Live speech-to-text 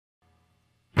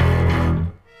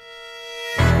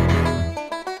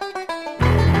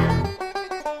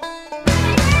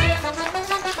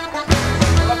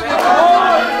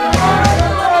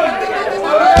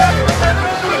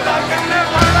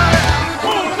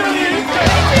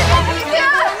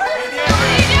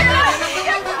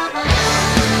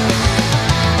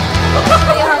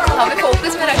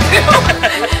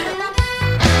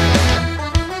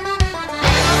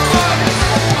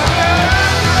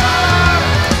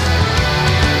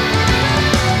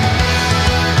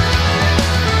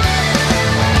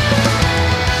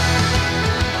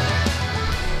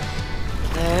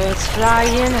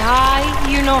flying high,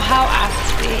 you know how I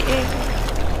feel.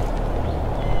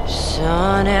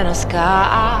 Sun in the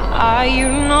sky, you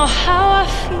know how I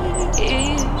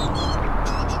feel.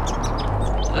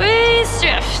 Breeze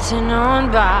drifting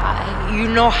on by, you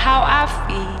know how I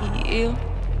feel.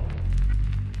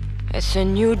 It's a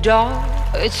new dawn,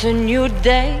 it's a new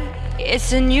day,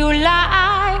 it's a new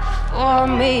life for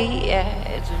me, yeah.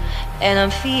 And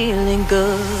I'm feeling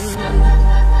good.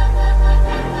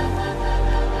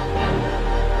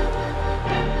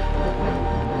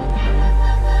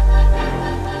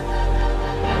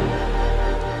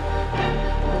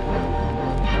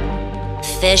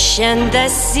 Fish in the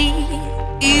sea,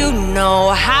 you know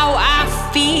how I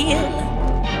feel.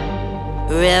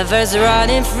 Rivers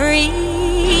running free,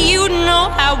 you know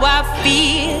how I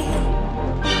feel.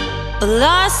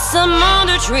 Blossom on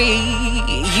the tree,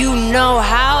 you know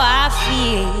how I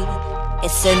feel.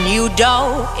 It's a new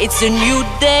dawn, it's a new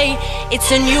day,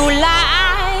 it's a new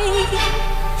life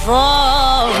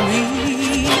for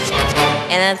me.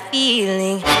 And I'm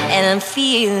feeling, and I'm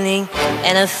feeling,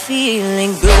 and I'm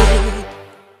feeling good.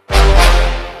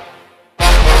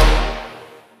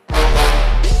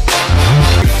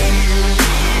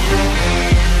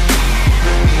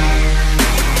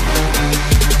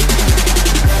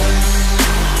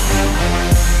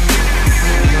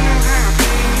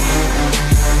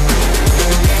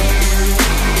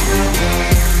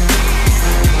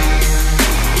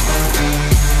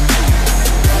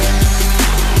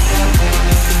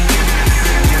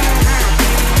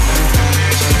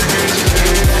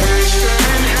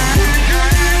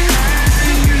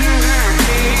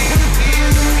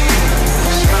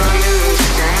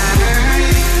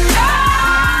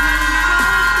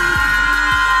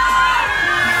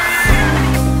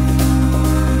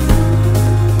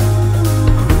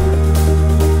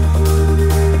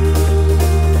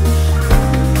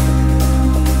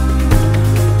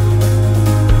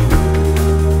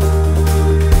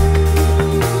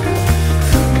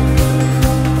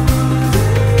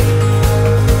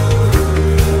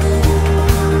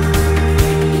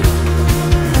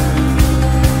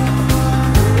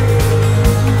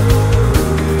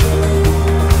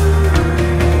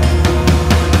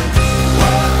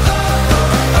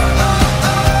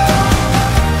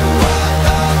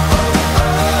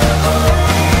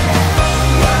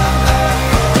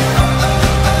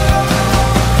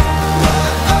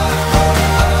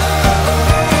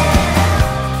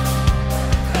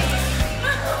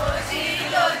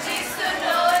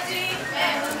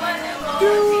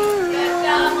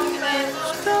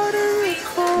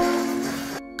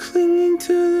 Clinging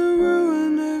to the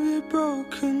ruin of your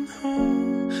broken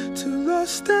home, too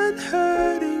lost and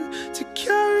hurting to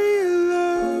carry a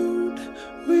load.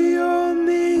 We all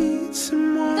need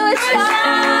someone.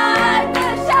 Tushar!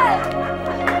 Tushar!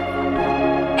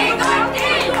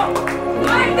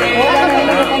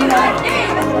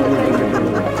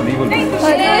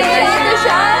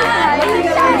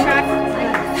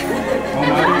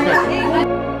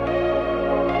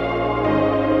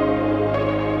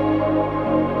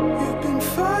 You've been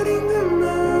fighting the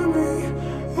memory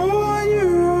all on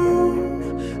your own.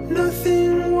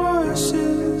 Nothing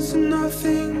washes,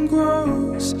 nothing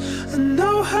grows. I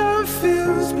know how it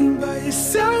feels being by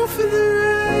yourself in the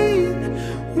rain.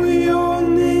 We all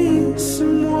need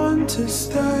someone to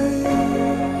stay.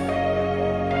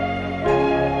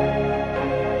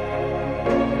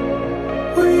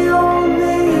 We all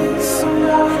need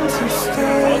someone to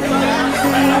stay.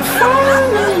 When you fall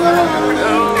in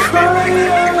love, cry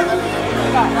out.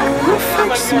 Will you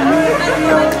fix me?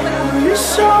 Will you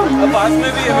show me?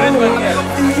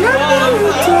 The